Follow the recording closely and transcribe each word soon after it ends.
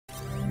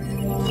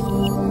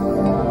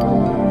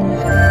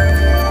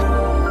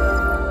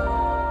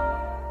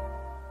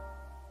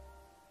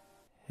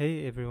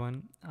Hey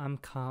everyone, I'm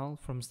Carl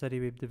from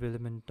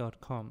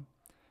studywebdevelopment.com.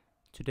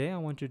 Today I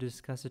want to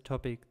discuss a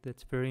topic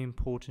that's very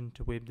important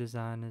to web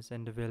designers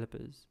and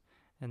developers,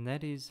 and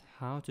that is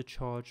how to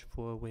charge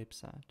for a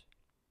website.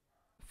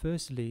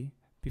 Firstly,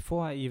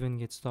 before I even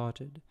get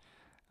started,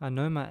 I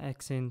know my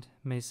accent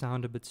may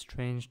sound a bit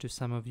strange to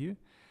some of you.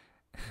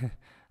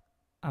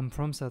 I'm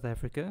from South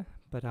Africa,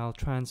 but I'll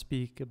try and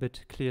speak a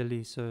bit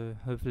clearly so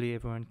hopefully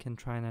everyone can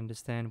try and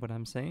understand what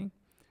I'm saying.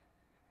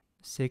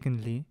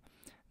 Secondly,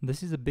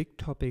 this is a big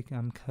topic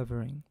I'm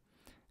covering.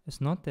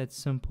 It's not that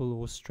simple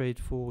or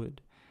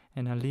straightforward,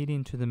 and I lead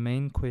into the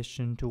main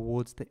question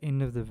towards the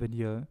end of the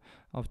video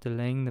of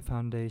laying the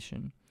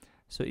foundation.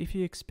 So if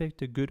you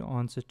expect a good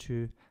answer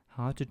to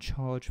how to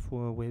charge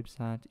for a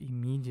website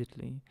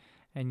immediately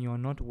and you're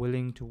not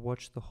willing to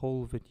watch the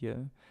whole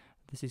video,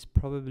 this is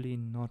probably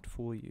not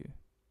for you.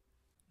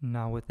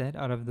 Now with that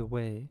out of the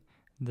way,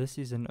 this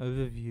is an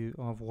overview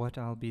of what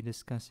I'll be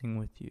discussing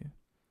with you.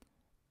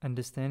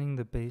 Understanding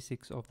the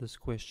basics of this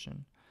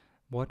question,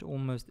 what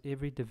almost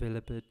every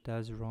developer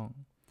does wrong,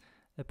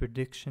 a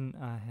prediction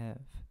I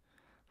have,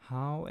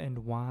 how and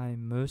why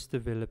most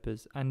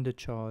developers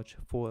undercharge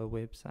for a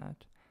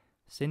website,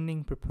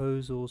 sending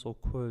proposals or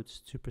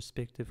quotes to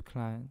prospective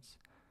clients,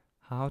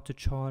 how to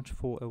charge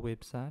for a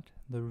website,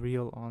 the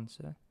real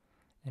answer,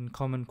 and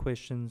common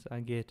questions I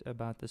get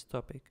about this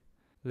topic.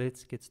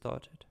 Let's get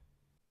started.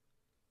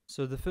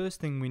 So the first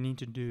thing we need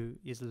to do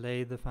is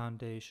lay the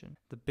foundation.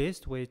 The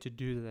best way to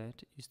do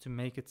that is to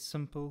make it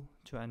simple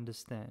to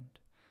understand.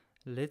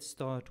 Let's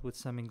start with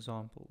some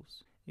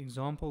examples.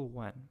 Example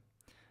 1.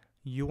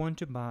 You want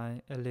to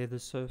buy a leather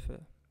sofa.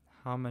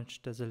 How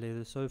much does a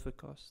leather sofa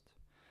cost?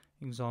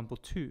 Example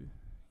 2.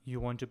 You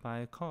want to buy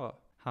a car.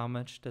 How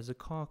much does a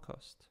car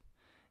cost?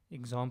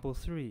 Example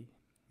 3.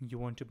 You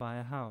want to buy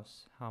a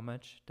house. How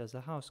much does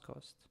a house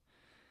cost?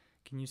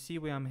 Can you see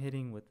where I'm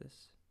heading with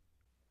this?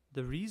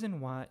 The reason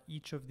why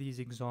each of these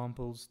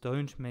examples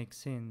don't make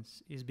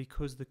sense is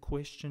because the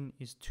question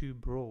is too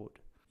broad.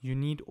 You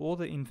need all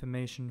the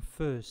information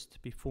first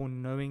before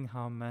knowing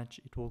how much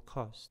it will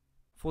cost.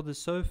 For the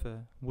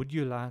sofa, would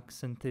you like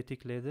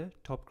synthetic leather,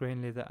 top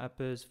grain leather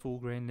uppers, full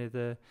grain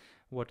leather,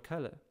 what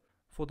color?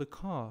 For the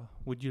car,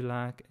 would you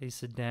like a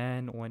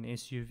sedan or an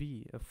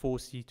SUV, a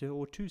 4-seater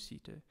or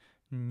 2-seater,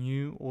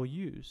 new or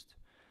used?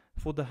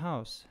 For the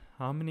house,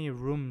 how many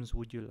rooms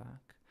would you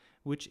like?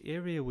 Which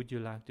area would you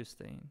like to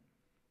stay in?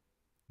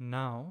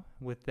 Now,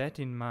 with that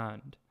in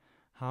mind,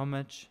 how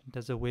much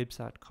does a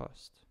website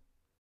cost?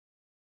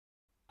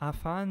 I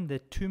find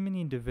that too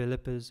many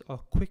developers are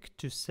quick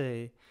to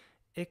say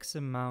X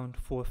amount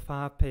for a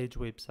 5-page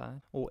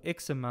website or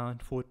X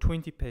amount for a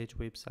 20-page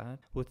website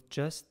with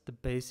just the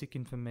basic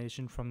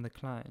information from the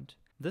client.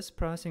 This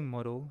pricing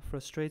model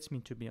frustrates me,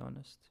 to be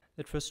honest.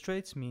 It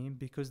frustrates me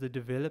because the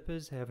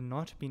developers have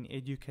not been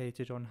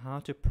educated on how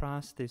to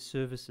price their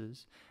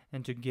services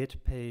and to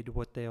get paid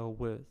what they are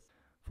worth.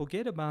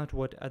 Forget about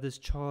what others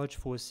charge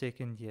for a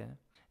second here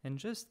and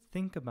just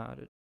think about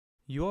it.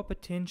 You are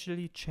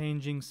potentially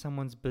changing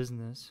someone's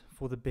business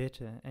for the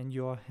better and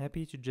you are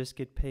happy to just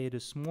get paid a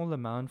small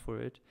amount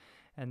for it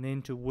and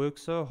then to work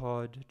so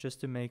hard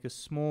just to make a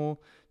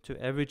small to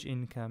average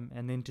income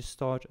and then to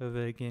start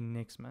over again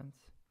next month.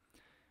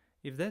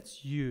 If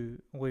that's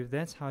you, or if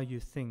that's how you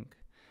think,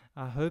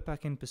 I hope I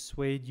can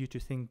persuade you to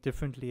think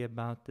differently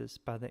about this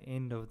by the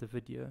end of the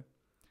video.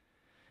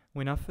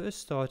 When I first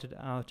started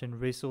out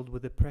and wrestled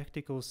with the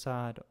practical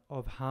side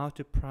of how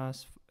to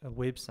price a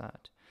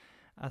website,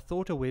 I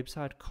thought a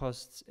website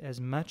costs as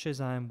much as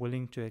I am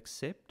willing to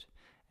accept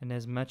and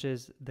as much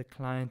as the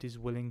client is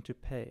willing to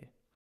pay.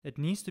 It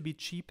needs to be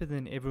cheaper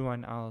than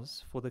everyone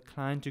else for the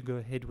client to go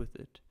ahead with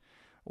it,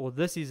 or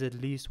this is at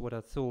least what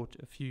I thought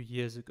a few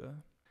years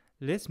ago.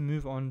 Let's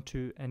move on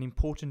to an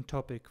important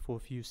topic for a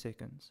few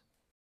seconds.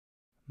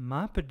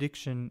 My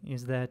prediction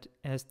is that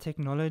as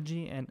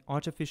technology and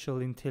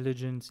artificial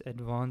intelligence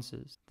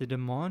advances, the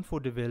demand for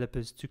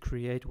developers to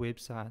create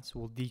websites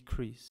will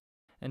decrease.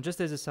 And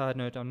just as a side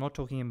note, I'm not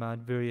talking about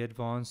very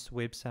advanced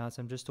websites,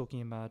 I'm just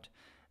talking about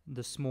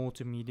the small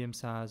to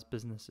medium-sized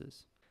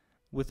businesses.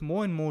 With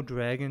more and more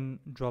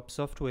drag-and-drop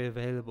software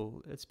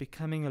available, it's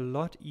becoming a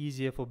lot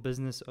easier for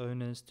business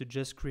owners to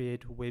just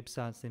create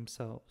websites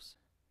themselves.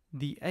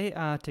 The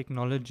AI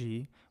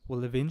technology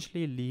will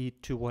eventually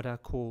lead to what I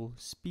call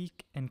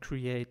speak and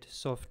create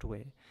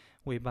software,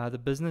 whereby the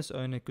business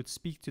owner could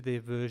speak to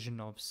their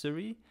version of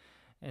Siri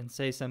and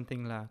say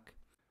something like,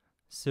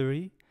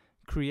 Siri,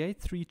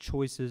 create 3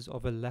 choices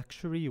of a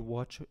luxury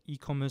watch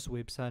e-commerce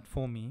website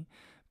for me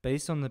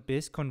based on the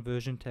best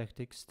conversion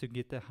tactics to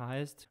get the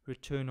highest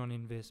return on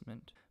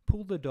investment.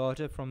 Pull the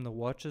data from the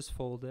watches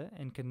folder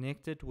and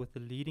connect it with the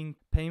leading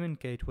payment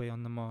gateway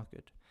on the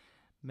market.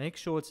 Make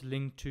sure it's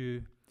linked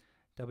to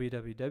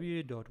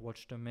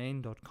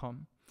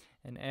www.watchdomain.com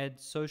and add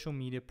social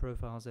media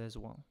profiles as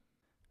well.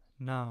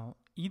 Now,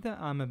 either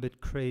I'm a bit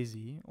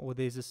crazy or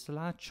there's a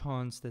slight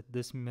chance that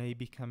this may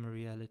become a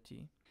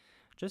reality.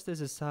 Just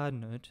as a side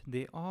note,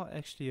 there are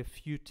actually a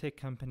few tech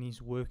companies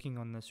working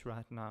on this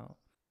right now.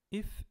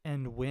 If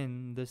and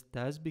when this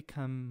does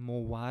become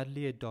more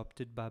widely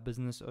adopted by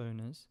business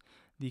owners,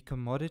 the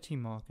commodity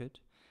market,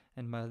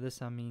 and by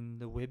this I mean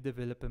the web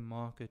developer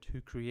market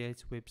who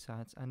creates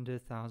websites under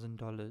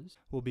 $1,000,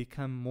 will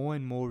become more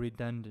and more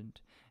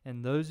redundant,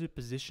 and those who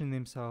position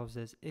themselves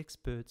as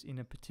experts in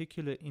a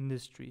particular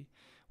industry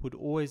would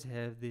always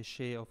have their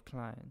share of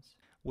clients.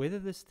 Whether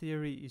this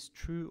theory is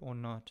true or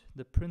not,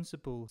 the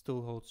principle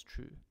still holds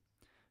true.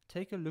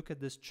 Take a look at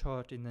this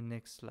chart in the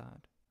next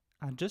slide.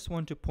 I just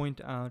want to point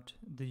out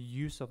the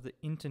use of the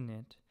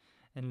internet,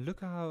 and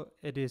look how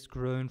it has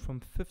grown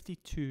from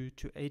 52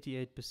 to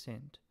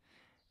 88%,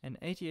 and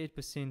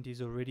 88%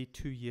 is already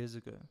 2 years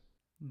ago.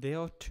 There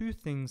are two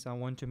things I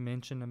want to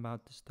mention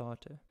about this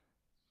data.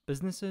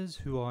 Businesses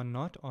who are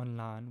not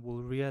online will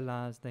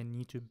realize they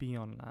need to be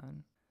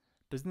online.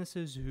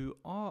 Businesses who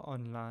are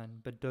online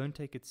but don't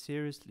take it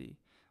seriously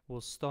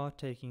will start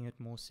taking it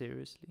more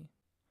seriously.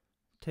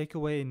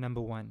 Takeaway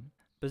number 1.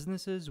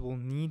 Businesses will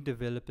need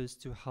developers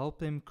to help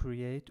them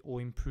create or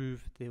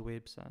improve their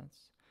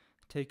websites.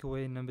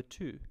 Takeaway number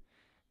 2.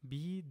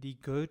 Be the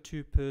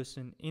go-to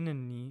person in a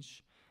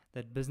niche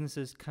that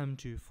businesses come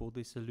to for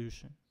their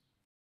solution.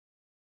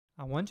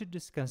 I want to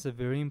discuss a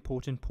very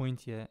important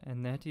point here,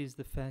 and that is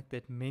the fact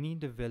that many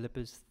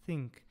developers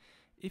think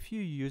if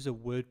you use a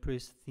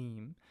WordPress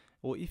theme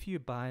or if you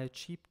buy a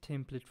cheap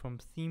template from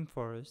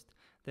ThemeForest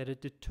that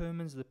it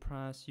determines the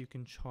price you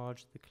can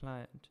charge the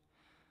client.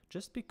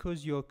 Just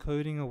because you're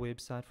coding a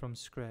website from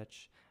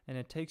scratch and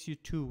it takes you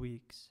 2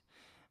 weeks,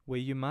 where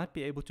you might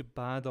be able to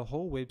buy the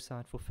whole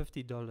website for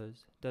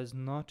 $50, does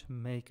not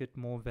make it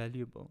more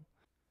valuable.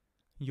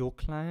 Your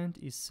client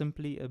is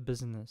simply a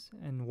business,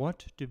 and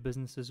what do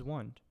businesses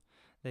want?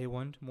 They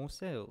want more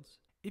sales.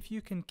 If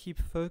you can keep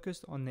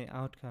focused on the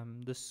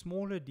outcome, the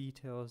smaller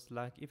details,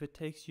 like if it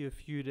takes you a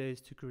few days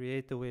to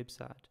create the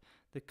website,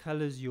 the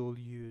colors you'll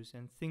use,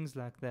 and things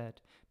like that,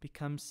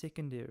 become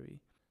secondary.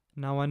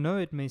 Now I know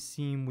it may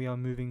seem we are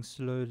moving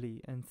slowly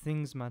and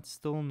things might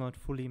still not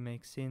fully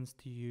make sense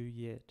to you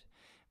yet,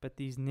 but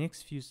these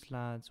next few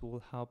slides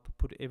will help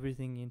put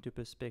everything into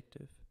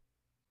perspective.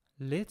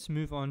 Let's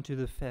move on to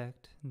the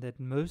fact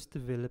that most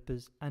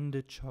developers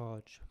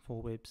undercharge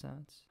for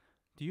websites.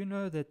 Do you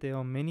know that there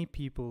are many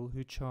people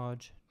who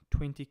charge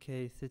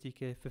 $20K,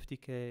 $30K,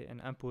 $50K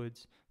and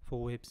upwards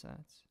for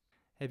websites?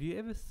 Have you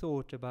ever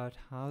thought about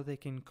how they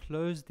can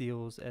close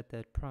deals at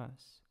that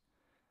price?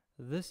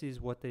 This is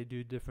what they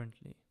do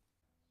differently.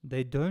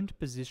 They don't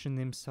position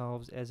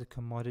themselves as a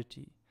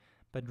commodity,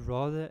 but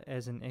rather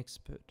as an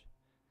expert.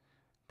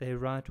 They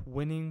write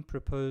winning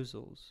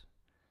proposals.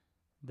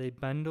 They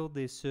bundle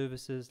their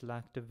services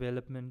like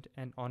development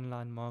and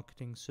online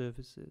marketing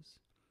services.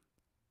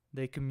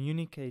 They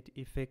communicate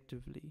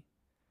effectively.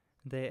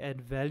 They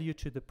add value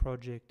to the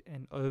project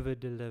and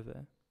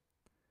over-deliver.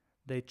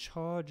 They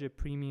charge a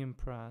premium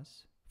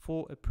price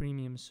for a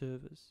premium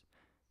service,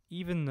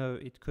 even though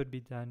it could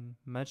be done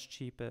much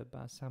cheaper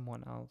by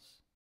someone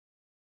else.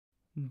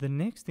 The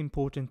next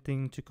important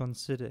thing to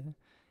consider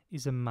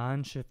is a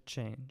mindshift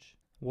change.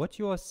 What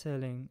you are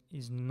selling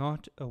is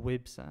not a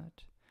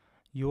website.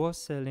 You are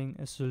selling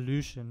a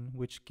solution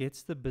which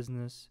gets the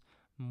business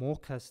more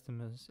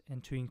customers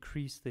and to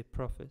increase their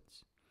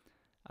profits.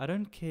 I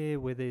don't care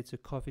whether it's a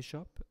coffee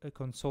shop, a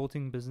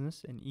consulting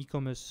business, an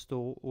e-commerce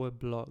store, or a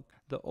blog.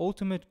 The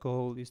ultimate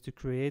goal is to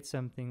create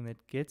something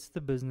that gets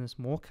the business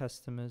more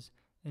customers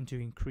and to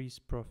increase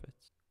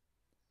profits.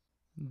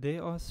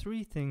 There are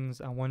 3 things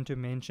I want to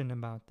mention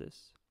about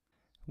this.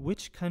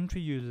 Which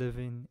country you live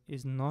in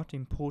is not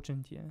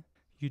important here.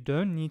 You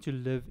don't need to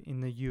live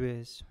in the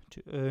US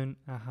to earn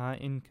a high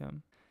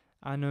income.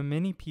 I know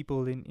many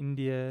people in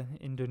India,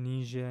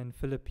 Indonesia, and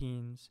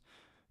Philippines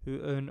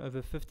who earn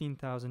over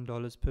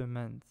 $15,000 per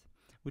month,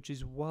 which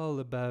is well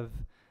above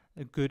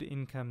a good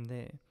income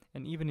there,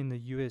 and even in the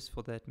US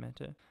for that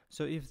matter.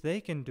 So if they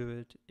can do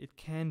it, it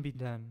can be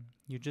done.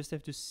 You just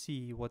have to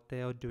see what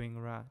they are doing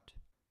right.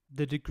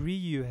 The degree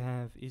you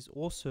have is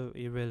also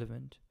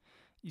irrelevant,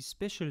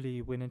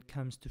 especially when it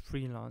comes to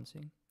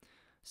freelancing.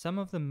 Some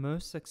of the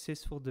most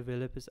successful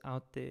developers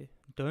out there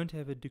don't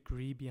have a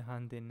degree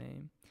behind their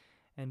name.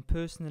 And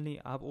personally,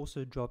 I've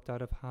also dropped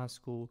out of high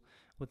school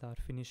without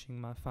finishing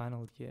my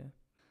final year.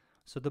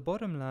 So the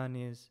bottom line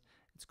is,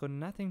 it's got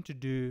nothing to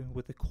do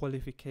with the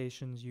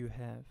qualifications you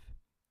have.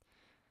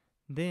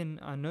 Then,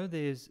 I know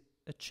there's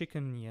a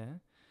chicken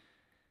here,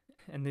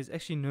 and there's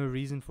actually no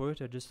reason for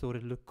it, I just thought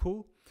it looked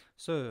cool.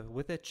 So,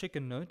 with that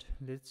chicken note,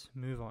 let's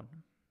move on.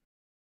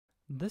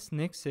 This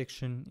next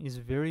section is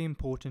very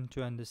important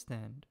to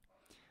understand.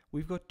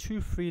 We've got 2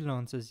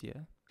 freelancers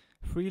here.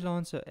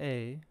 Freelancer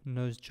A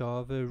knows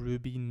Java,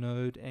 Ruby,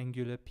 Node,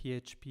 Angular,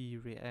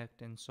 PHP,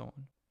 React, and so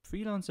on.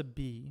 Freelancer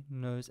B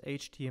knows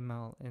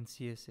HTML and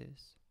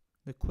CSS.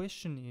 The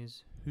question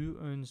is, who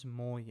earns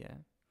more here?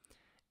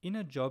 In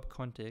a job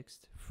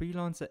context,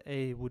 Freelancer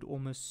A would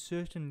almost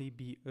certainly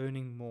be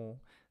earning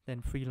more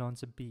than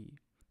Freelancer B.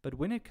 But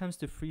when it comes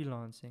to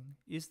freelancing,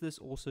 is this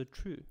also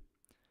true?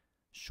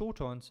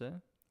 Short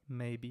answer,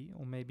 maybe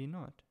or maybe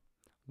not.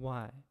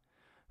 Why?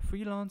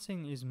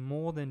 Freelancing is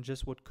more than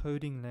just what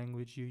coding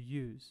language you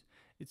use.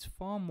 It's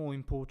far more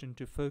important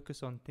to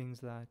focus on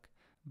things like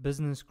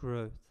business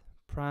growth,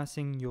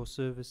 pricing your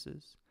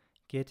services,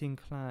 getting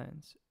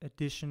clients,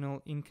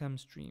 additional income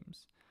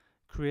streams,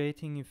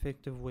 creating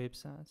effective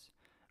websites,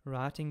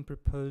 writing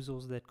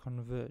proposals that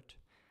convert,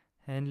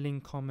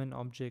 handling common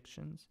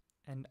objections,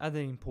 and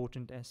other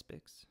important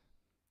aspects.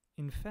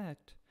 In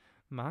fact,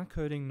 my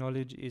coding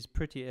knowledge is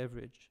pretty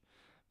average,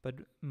 but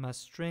my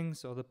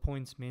strengths are the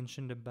points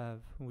mentioned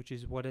above, which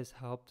is what has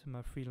helped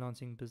my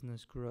freelancing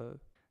business grow.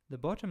 The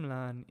bottom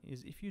line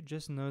is, if you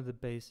just know the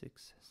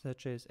basics,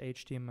 such as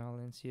HTML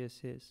and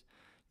CSS,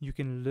 you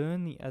can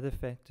learn the other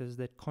factors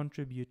that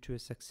contribute to a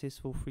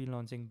successful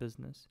freelancing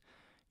business.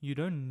 You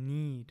don't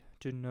need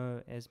to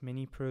know as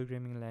many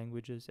programming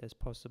languages as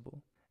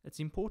possible. It's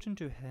important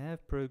to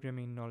have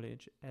programming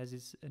knowledge, as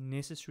it's a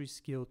necessary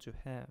skill to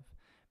have,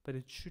 but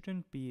it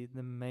shouldn't be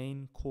the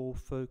main core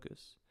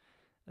focus.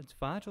 It's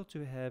vital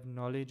to have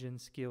knowledge and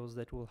skills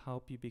that will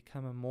help you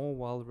become a more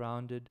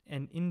well-rounded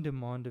and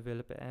in-demand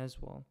developer as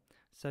well,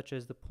 such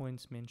as the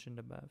points mentioned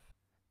above.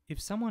 If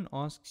someone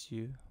asks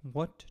you,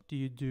 what do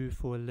you do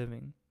for a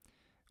living?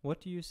 What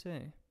do you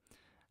say?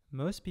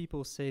 Most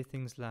people say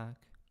things like,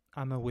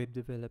 I'm a web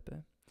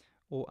developer,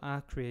 or I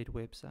create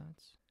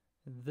websites.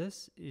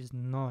 This is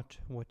not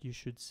what you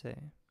should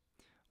say.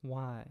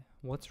 Why?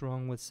 What's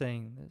wrong with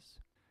saying this?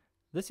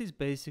 This is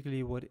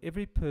basically what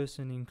every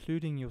person,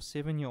 including your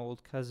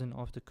 7-year-old cousin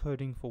after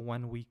coding for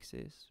 1 week,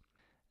 says.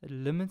 It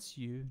limits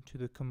you to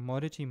the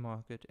commodity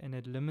market, and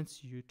it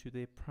limits you to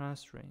their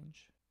price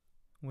range.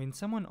 When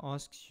someone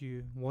asks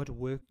you what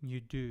work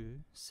you do,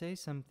 say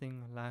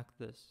something like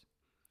this.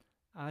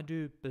 I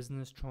do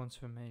business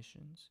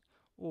transformations,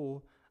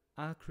 or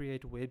I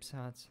create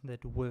websites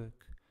that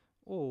work,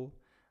 or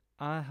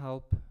I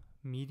help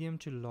medium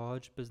to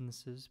large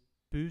businesses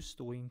boost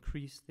or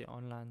increase their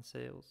online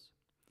sales.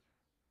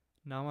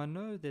 Now, I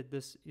know that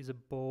this is a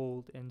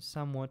bold and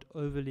somewhat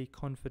overly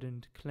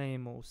confident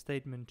claim or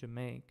statement to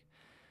make,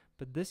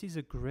 but this is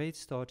a great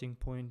starting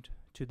point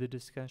to the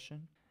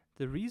discussion.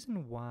 The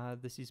reason why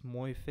this is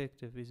more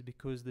effective is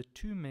because the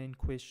two main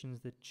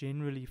questions that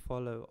generally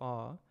follow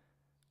are,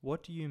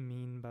 what do you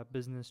mean by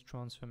business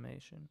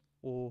transformation?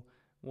 Or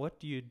what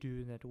do you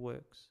do that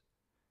works?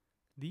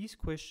 These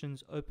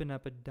questions open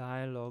up a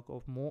dialogue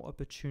of more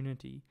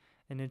opportunity,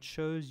 and it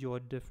shows you are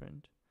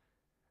different.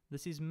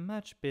 This is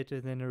much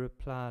better than a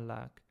reply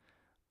like,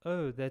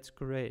 oh, that's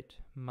great,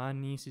 my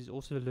niece is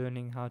also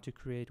learning how to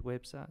create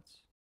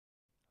websites.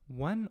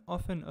 One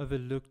often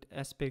overlooked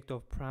aspect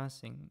of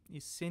pricing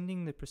is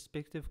sending the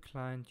prospective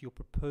client your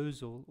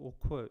proposal or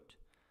quote.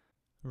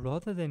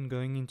 Rather than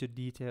going into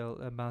detail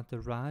about the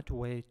right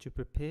way to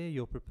prepare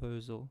your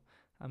proposal,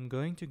 I'm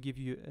going to give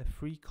you a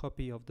free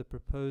copy of the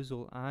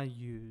proposal I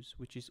use,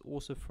 which is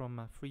also from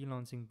my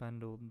freelancing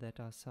bundle that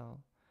I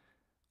sell.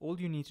 All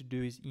you need to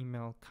do is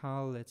email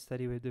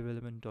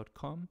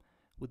carl@studywebdevelopment.com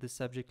with the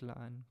subject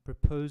line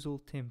proposal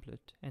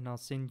template, and I'll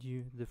send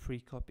you the free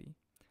copy.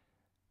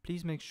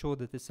 Please make sure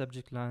that the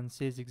subject line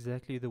says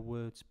exactly the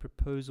words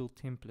proposal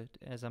template,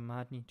 as I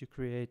might need to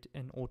create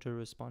an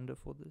autoresponder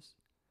for this.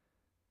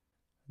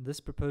 This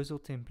proposal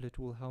template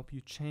will help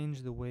you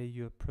change the way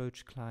you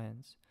approach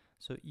clients,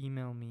 so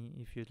email me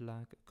if you'd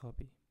like a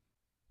copy.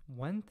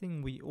 One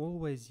thing we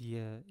always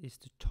hear is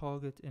to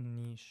target a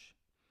niche.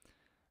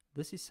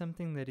 This is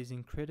something that is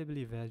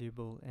incredibly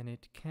valuable, and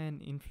it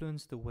can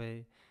influence the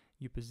way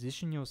you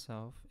position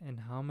yourself and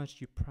how much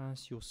you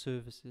price your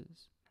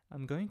services.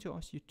 I'm going to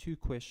ask you 2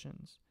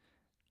 questions.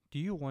 Do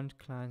you want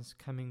clients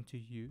coming to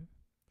you?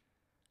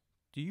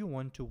 Do you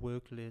want to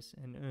work less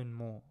and earn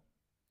more?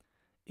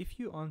 If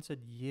you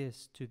answered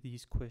yes to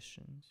these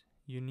questions,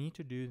 you need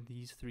to do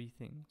these 3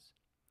 things.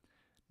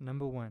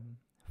 Number 1,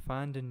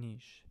 find a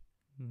niche.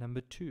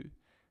 Number 2,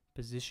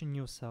 position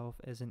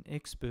yourself as an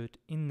expert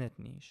in that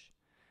niche.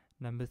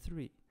 Number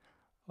 3,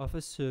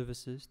 offer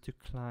services to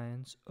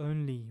clients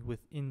only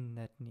within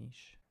that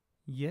niche.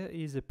 Here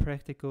is a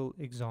practical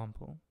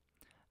example.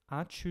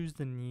 I choose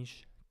the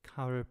niche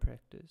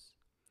chiropractors.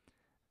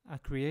 I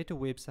create a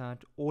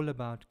website all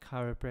about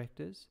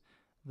chiropractors,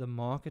 the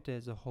market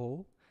as a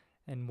whole,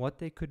 and what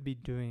they could be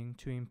doing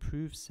to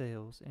improve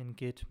sales and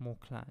get more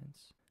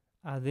clients.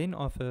 I then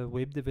offer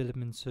web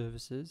development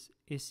services,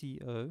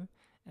 SEO,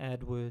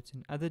 AdWords,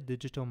 and other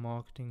digital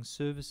marketing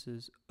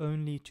services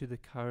only to the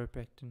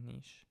chiropractor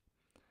niche.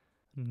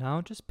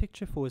 Now just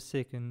picture for a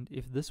second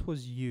if this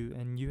was you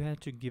and you had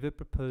to give a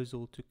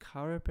proposal to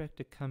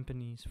chiropractor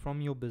companies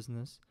from your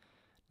business,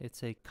 let's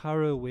say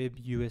ChiroWeb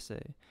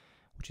USA,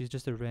 which is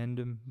just a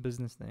random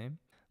business name,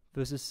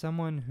 versus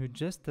someone who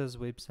just does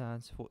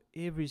websites for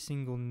every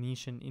single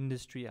niche and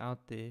industry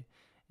out there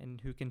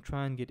and who can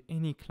try and get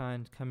any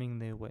client coming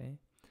their way.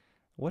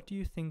 What do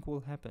you think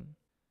will happen?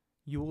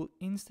 You will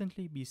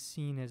instantly be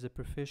seen as a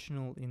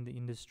professional in the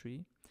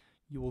industry.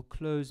 You will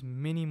close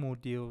many more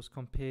deals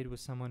compared with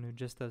someone who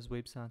just does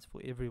websites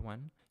for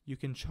everyone. You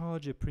can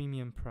charge a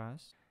premium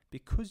price.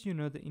 Because you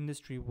know the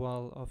industry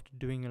well after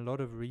doing a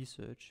lot of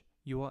research,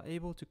 You are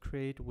able to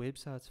create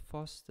websites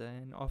faster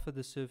and offer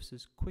the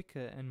services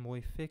quicker and more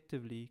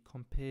effectively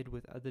compared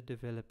with other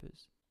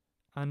developers.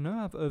 I know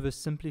I've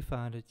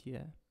oversimplified it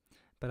here,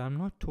 but I'm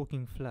not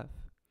talking fluff.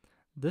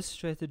 This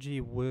strategy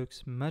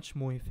works much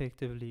more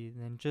effectively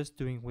than just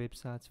doing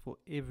websites for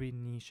every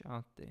niche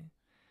out there.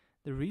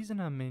 The reason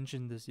I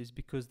mention this is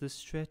because this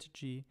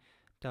strategy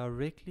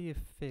directly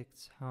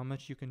affects how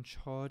much you can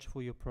charge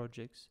for your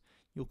projects,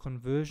 your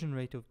conversion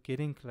rate of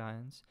getting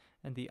clients,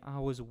 and the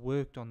hours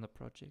worked on the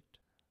project.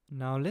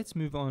 Now let's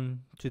move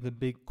on to the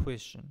big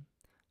question: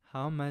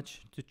 how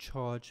much to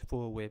charge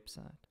for a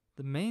website?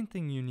 The main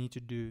thing you need to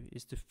do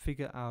is to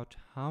figure out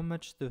how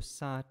much the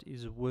site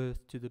is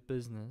worth to the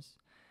business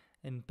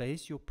and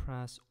base your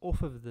price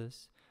off of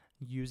this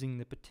using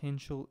the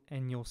potential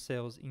annual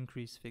sales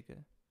increase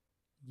figure.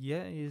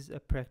 Here is a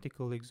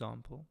practical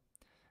example.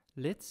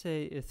 Let's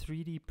say a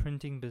 3D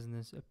printing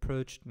business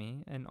approached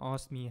me and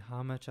asked me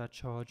how much I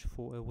charge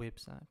for a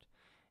website.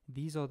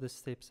 These are the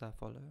steps I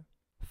follow.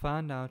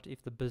 Find out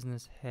if the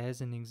business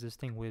has an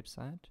existing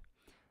website.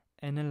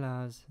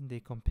 Analyze their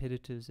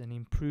competitors and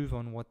improve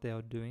on what they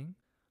are doing.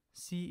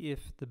 See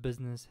if the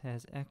business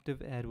has active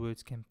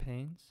AdWords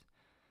campaigns.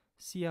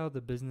 See how the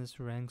business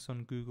ranks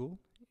on Google,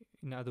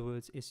 in other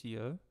words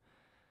SEO.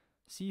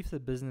 See if the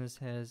business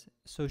has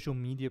social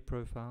media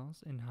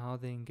profiles and how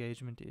their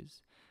engagement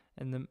is.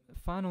 And the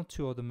final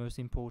two are the most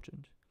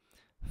important.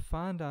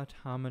 Find out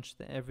how much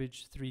the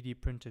average 3D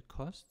printer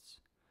costs.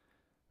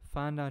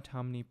 Find out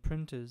how many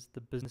printers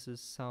the business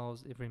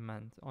sells every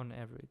month on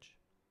average.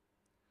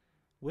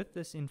 With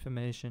this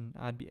information,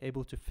 I'd be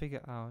able to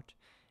figure out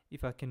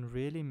if I can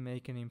really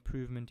make an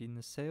improvement in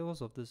the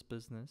sales of this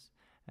business,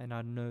 and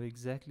I'd know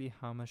exactly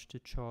how much to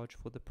charge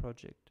for the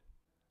project.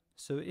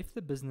 So if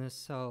the business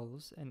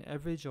sells an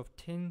average of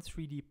 10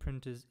 3D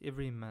printers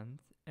every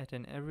month at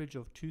an average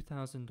of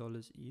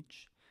 $2,000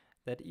 each,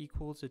 that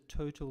equals a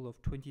total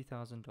of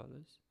 $20,000.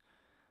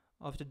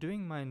 After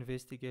doing my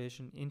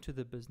investigation into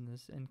the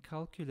business and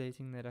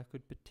calculating that I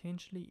could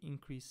potentially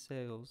increase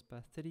sales by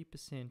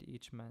 30%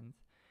 each month,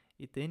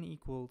 it then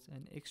equals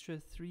an extra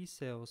 3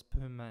 sales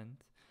per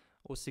month,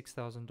 or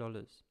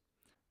 $6,000.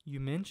 You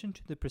mention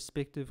to the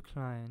prospective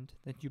client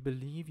that you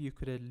believe you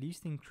could at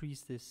least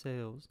increase their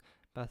sales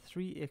by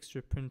 3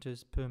 extra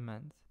printers per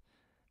month.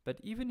 But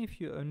even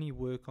if you only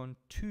work on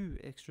 2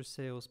 extra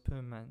sales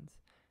per month,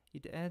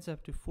 it adds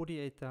up to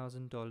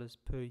 $48,000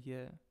 per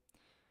year.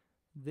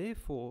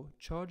 Therefore,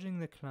 charging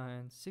the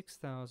client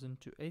 $6,000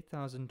 to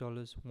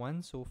 $8,000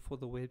 once off for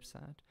the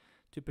website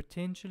to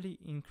potentially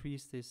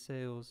increase their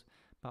sales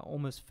by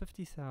almost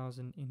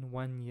 $50,000 in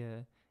 1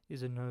 year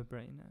is a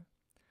no-brainer.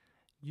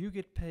 You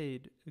get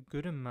paid a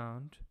good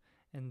amount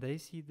and they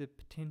see the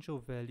potential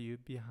value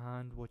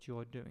behind what you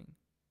are doing.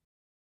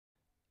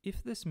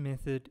 If this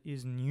method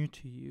is new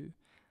to you,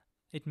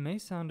 it may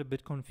sound a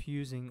bit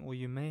confusing, or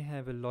you may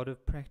have a lot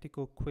of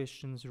practical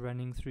questions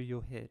running through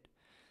your head.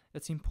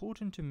 It's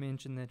important to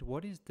mention that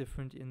what is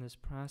different in this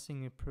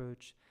pricing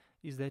approach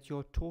is that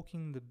you're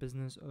talking the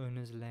business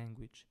owner's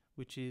language,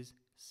 which is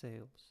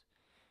sales.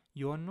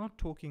 You are not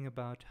talking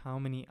about how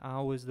many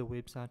hours the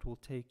website will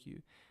take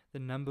you, the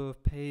number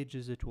of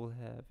pages it will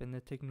have, and the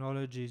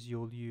technologies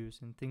you'll use,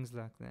 and things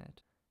like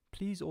that.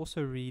 Please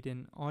also read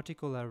an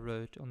article I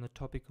wrote on the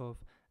topic of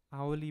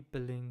hourly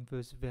billing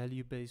versus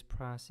value-based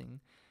pricing,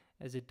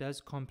 as it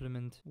does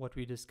complement what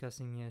we're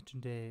discussing here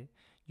today.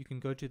 You can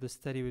go to the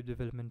Study Web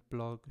Development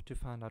blog to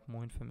find out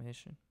more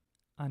information.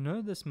 I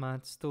know this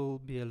might still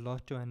be a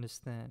lot to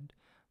understand,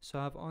 so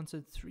I've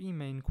answered 3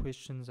 main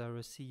questions I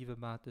receive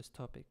about this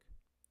topic.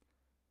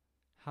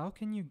 How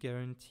can you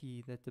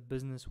guarantee that the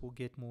business will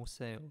get more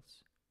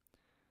sales?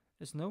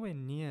 It's nowhere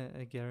near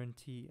a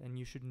guarantee, and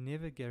you should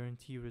never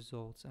guarantee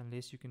results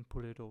unless you can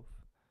pull it off.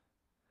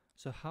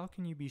 So how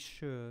can you be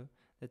sure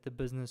that the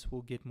business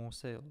will get more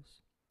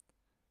sales?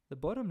 The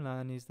bottom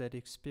line is that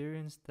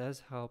experience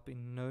does help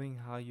in knowing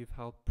how you've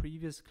helped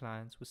previous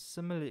clients with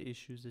similar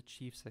issues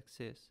achieve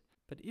success.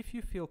 But if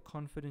you feel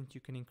confident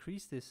you can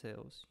increase their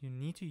sales, you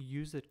need to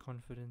use that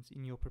confidence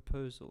in your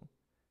proposal.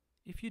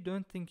 If you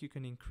don't think you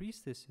can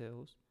increase their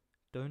sales,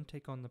 don't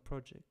take on the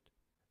project.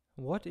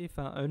 What if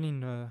I only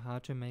know how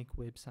to make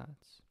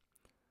websites?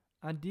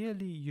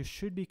 Ideally, you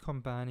should be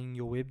combining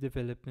your web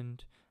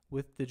development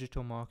with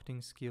digital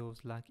marketing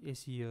skills like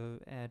SEO,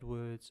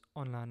 AdWords,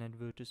 online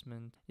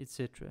advertisement,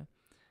 etc.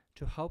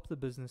 to help the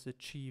business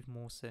achieve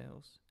more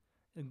sales.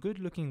 A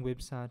good-looking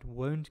website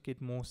won't get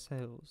more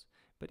sales,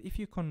 but if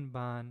you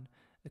combine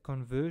a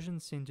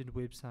conversion-centered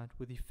website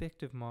with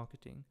effective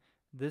marketing,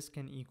 this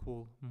can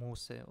equal more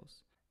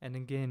sales. And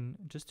again,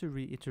 just to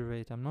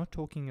reiterate, I'm not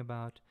talking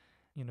about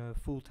a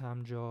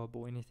full-time job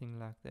or anything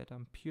like that.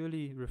 I'm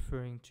purely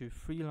referring to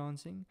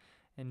freelancing,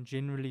 and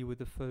generally with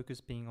the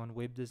focus being on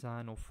web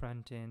design or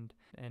front end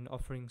and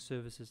offering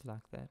services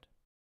like that.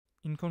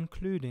 In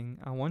concluding,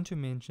 I want to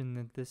mention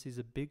that this is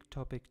a big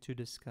topic to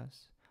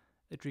discuss.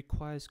 It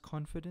requires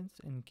confidence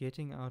and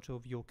getting out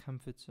of your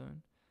comfort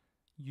zone.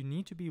 You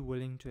need to be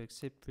willing to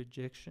accept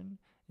rejection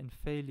and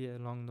failure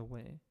along the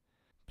way.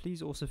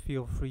 Please also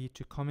feel free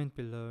to comment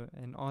below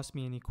and ask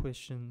me any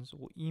questions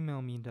or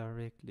email me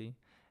directly,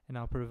 and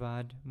I'll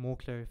provide more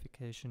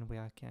clarification where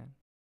I can.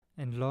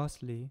 And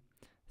lastly,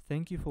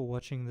 thank you for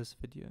watching this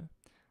video.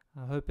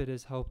 I hope it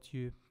has helped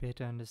you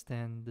better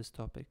understand this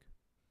topic.